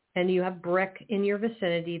 And you have brick in your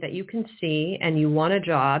vicinity that you can see, and you want a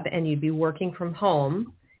job, and you'd be working from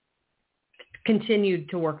home, continued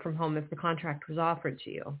to work from home if the contract was offered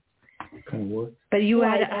to you. But you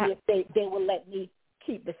had they will let me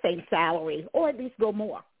keep the same salary or at least go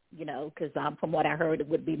more, because from what I heard, it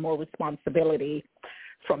would be more responsibility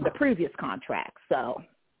from the previous contract. So.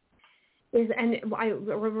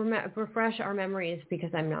 Refresh our memories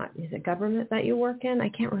because I'm not. Is it government that you work in? I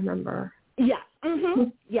can't remember. Yeah.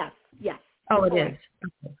 Mm-hmm. Yes. Oh, it is.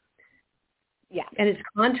 Okay. Yeah. And it's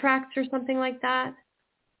contracts or something like that?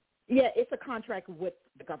 Yeah, it's a contract with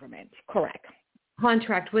the government. Correct.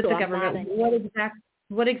 Contract with the government.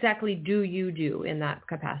 What exactly do you do in that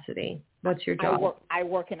capacity? What's your job? I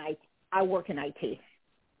work in IT.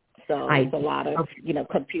 So it's a lot of,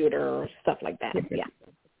 computer stuff like that. Yeah.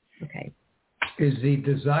 Okay. Is the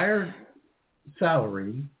desired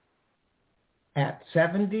salary at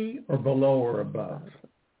 70 or below or above?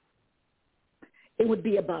 It would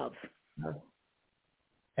be above.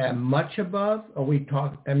 And much above?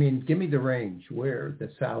 Give me the range where the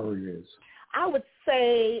salary is. I would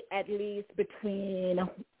say at least between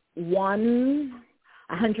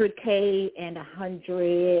 100K and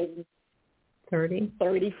 130,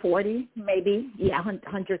 40 maybe. Yeah,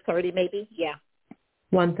 130 maybe. Yeah.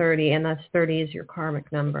 130, and that's 30 is your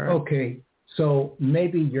karmic number. Okay, so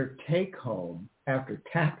maybe your take home after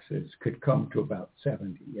taxes could come to about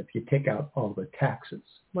 70 if you take out all the taxes.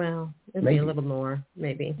 Well, it'd be a little more,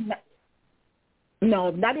 maybe.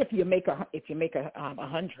 No, not if you make 100. It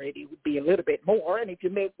would be a little bit more, and if you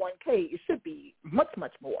make 1K, it should be much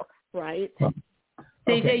more, right?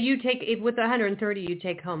 Okay. You take with 130, you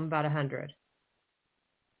take home about 100.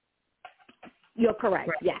 You're correct.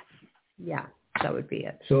 Right. Yes. Yeah. That would be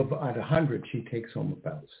it. So at 100, she takes home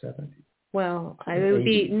about 70. Well, it would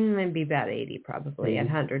be about 80 probably at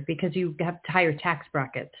 100 because you have higher tax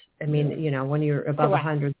brackets. I mean, when you're above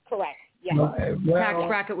 100. Correct. Yeah. Tax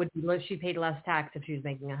bracket would be she paid less tax if she was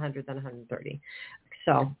making 100 than 130.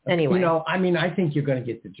 So anyway, I think you're going to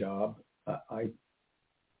get the job. I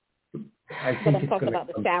think but I'm talking about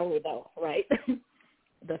the salary though, right?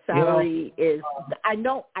 The salary is, I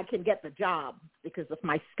know I can get the job because of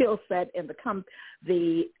my skill set and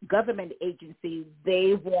the government agency,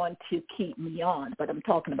 they want to keep me on, but I'm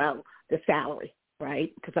talking about the salary,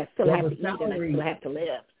 right? Because I still have to eat and I still have to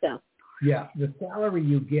live. So. Yeah, the salary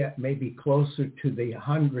you get may be closer to the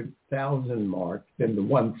 100,000 mark than the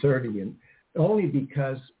 130, and only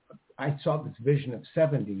because I saw this vision of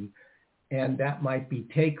 70, and that might be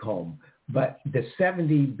take home. But the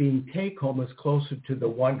 70 being take home is closer to the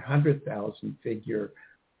 100,000 figure.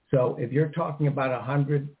 So if you're talking about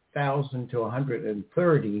 100,000 to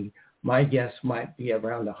 130, my guess might be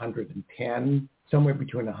around 110, somewhere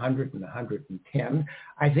between 100 and 110.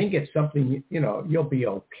 I think it's something, you'll be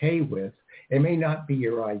okay with. It may not be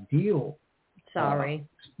your ideal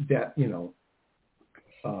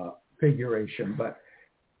figuration, but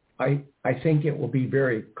I think it will be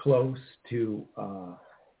very close to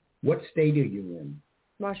what state are you in?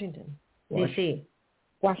 Washington, D.C.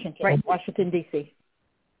 Washington, right. Washington, D.C.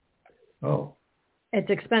 Oh.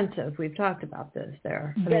 It's expensive. We've talked about this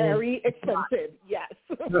there. Very expensive, yes.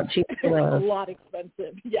 not cheap to It's a live. lot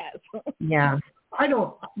expensive. Yes. Yeah. I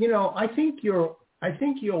don't, I think you'll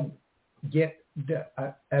get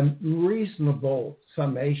a reasonable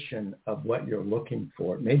summation of what you're looking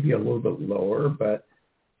for. Maybe a little bit lower, but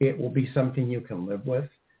it will be something you can live with.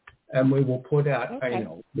 And we will put out, Okay.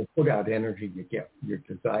 we'll put out energy to get your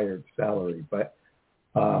desired salary. But,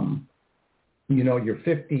 you're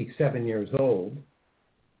 57 years old,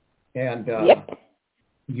 and Yep.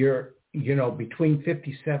 you're, between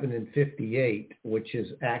 57 and 58, which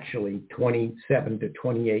is actually 27 to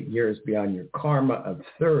 28 years beyond your karma of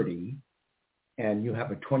 30, and you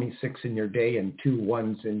have a 26 in your day and 2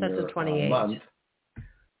 1s in That's your a 28. month.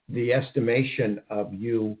 The estimation of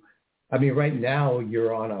you, right now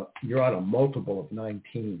you're on a multiple of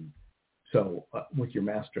 19, so with your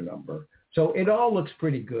master number. So it all looks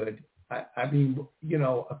pretty good.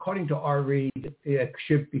 According to our read, it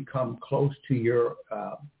should become close to your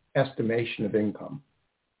estimation of income.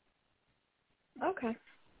 Okay.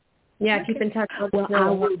 Yeah, keep in touch. Well,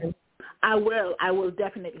 I will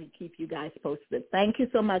definitely keep you guys posted. Thank you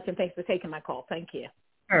so much, and thanks for taking my call. Thank you.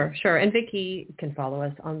 Sure. And Vicki can follow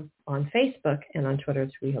us on Facebook and on Twitter.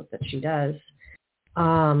 So we hope that she does.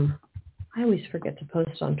 I always forget to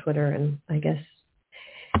post on Twitter, and I guess,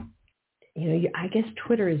 I guess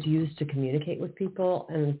Twitter is used to communicate with people,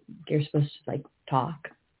 and you're supposed to talk.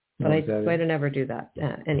 But I try to never do that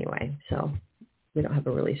anyway. So we don't have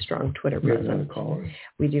a really strong Twitter presence.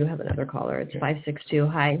 We do have another caller. It's 562.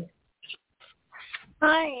 Hi.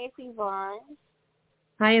 Hi, it's Yvonne.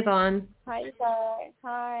 Hi, Yvonne. Hi, you guys.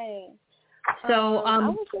 Hi. So, I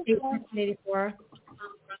was just 1984.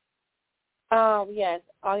 Yes,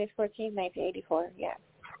 August 14th, 1984. Yes.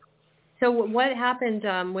 So, what happened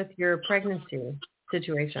with your pregnancy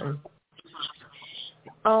situation?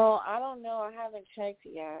 Oh, I don't know. I haven't checked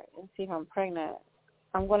yet and see if I'm pregnant.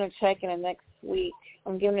 I'm going to check in the next week.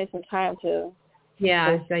 I'm giving it some time to.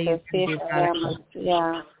 Yeah, so you can do that.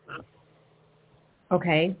 Yeah.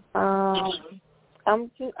 Okay. I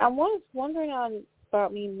was wondering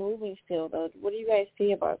about me moving still, though. What do you guys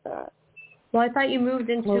see about that? Well, I thought you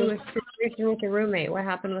moved into a situation with a roommate. What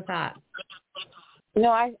happened with that?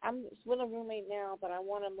 No, I'm with a roommate now, but I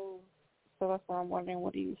want to move. So that's why I'm wondering,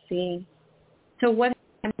 what do you see? So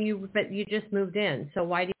but you just moved in. So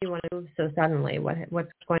why do you want to move so suddenly?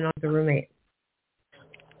 What's going on with the roommate?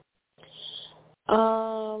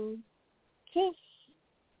 Just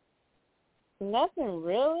nothing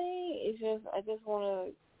really. It's just I just want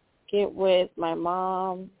to get with my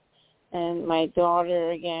mom and my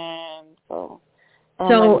daughter again. So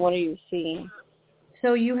what do you see?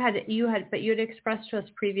 So you had expressed to us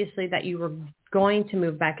previously that you were going to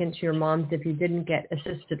move back into your mom's if you didn't get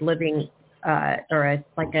assisted living or a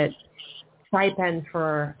stipend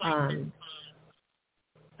for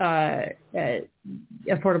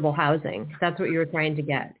affordable housing. That's what you were trying to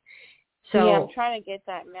get. So yeah, I'm trying to get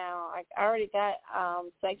that now. I already got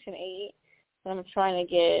Section 8, and I'm trying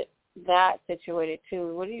to get that situated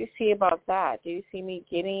too. What do you see about that? Do you see me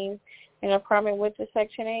getting an apartment with the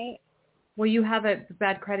Section 8? Well, you have a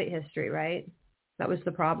bad credit history, right? That was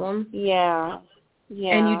the problem? Yeah.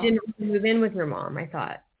 And you didn't move in with your mom, I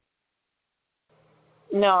thought.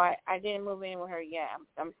 No, I didn't move in with her yet.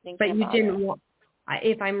 I'm thinking but you about didn't it.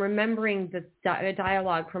 If I'm remembering the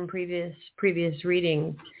dialogue from previous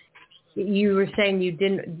readings, you were saying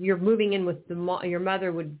you're moving in with your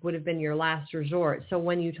mother would have been your last resort. So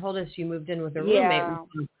when you told us you moved in with a roommate,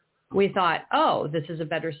 we thought, oh, this is a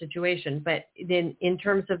better situation. But then in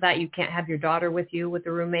terms of that, you can't have your daughter with you with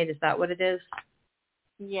the roommate. Is that what it is?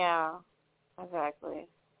 Yeah, exactly.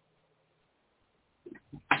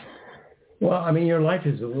 Well, your life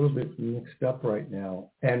is a little bit mixed up right now,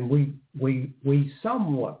 and we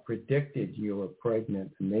somewhat predicted you were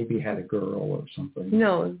pregnant and maybe had a girl or something.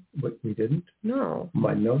 No, but we didn't. No,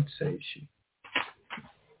 my notes say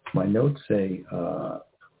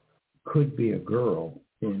could be a girl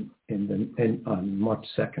on March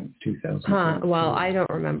 2nd, 2000. Well, I don't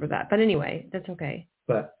remember that, but anyway, that's okay.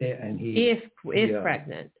 But if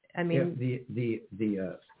pregnant, the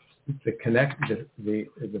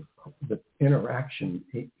interaction,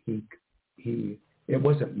 it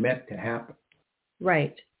wasn't meant to happen.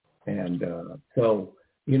 Right. And so,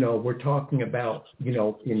 we're talking about,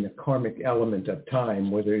 in the karmic element of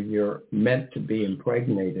time, whether you're meant to be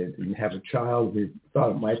impregnated and have a child. We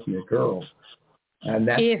thought it might be a girl. And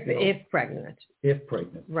that's if pregnant. If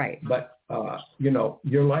pregnant. Right. But,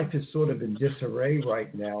 your life is sort of in disarray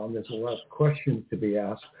right now, and there's a lot of questions to be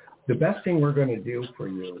asked. The best thing we're going to do for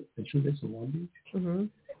you, and she lives in Long Beach? Mm-hmm.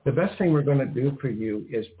 The best thing we're going to do for you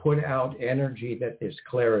is put out energy that is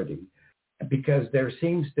clarity. because there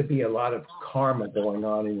seems to be a lot of karma going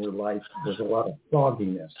on in your life. There's a lot of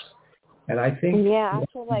fogginess. And I think I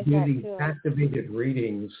feel like that these too. activated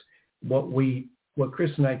readings, what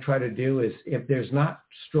Chris and I try to do is if there's not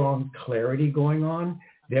strong clarity going on,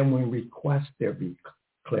 then we request there be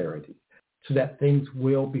clarity so that things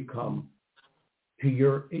will become to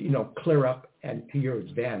your, clear up and to your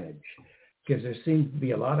advantage. Because there seems to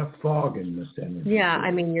be a lot of fog in this energy. Yeah, I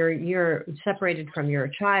mean, you're separated from your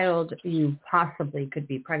child. You possibly could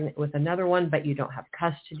be pregnant with another one, but you don't have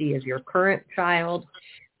custody of your current child,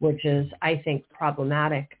 which is, I think,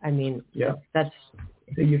 problematic. I mean, that's...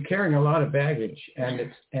 So you're carrying a lot of baggage, and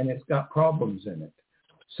it's got problems in it.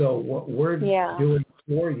 So what we're doing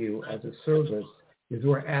for you as a service is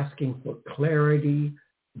we're asking for clarity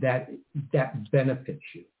that benefits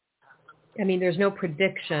you. I mean, there's no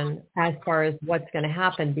prediction as far as what's going to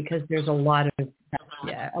happen because there's a lot of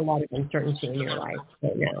uncertainty in your life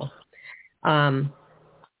right now.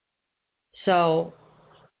 So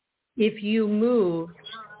if you move,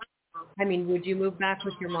 I mean, would you move back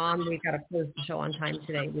with your mom? We've got to close the show on time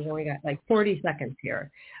today. We've only got like 40 seconds here.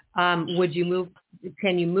 Would you move?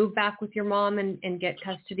 Can you move back with your mom and get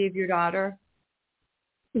custody of your daughter?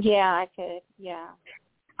 Yeah, I could. Yeah.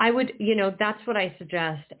 I would, that's what I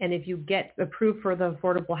suggest. And if you get approved for the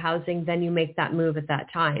affordable housing, then you make that move at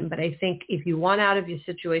that time. But I think if you want out of your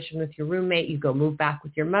situation with your roommate, you go move back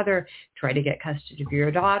with your mother, try to get custody of your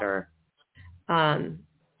daughter, and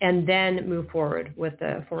then move forward with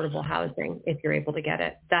the affordable housing if you're able to get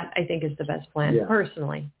it. That, I think, is the best plan,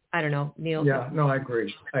 personally. I don't know, Neil. Yeah, no, I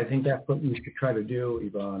agree. I think that's what you should try to do,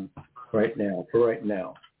 Yvonne, for right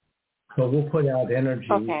now. So we'll put out energy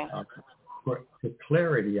for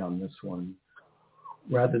clarity on this one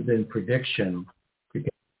rather than prediction, because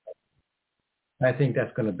I think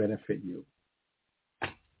that's going to benefit you.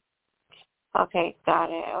 Okay, got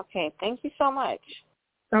it. Okay, thank you so much.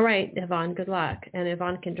 All right, Yvonne, good luck. And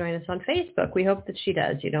Yvonne can join us on Facebook. We hope that she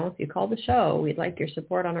does. If you call the show, we'd like your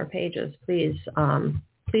support on our pages. Please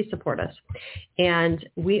support us. And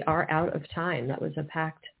we are out of time. That was a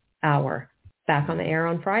packed hour. Back on the air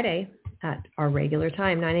on Friday at our regular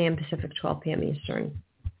time, 9 a.m. Pacific, 12 p.m. Eastern.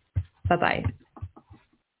 Bye-bye.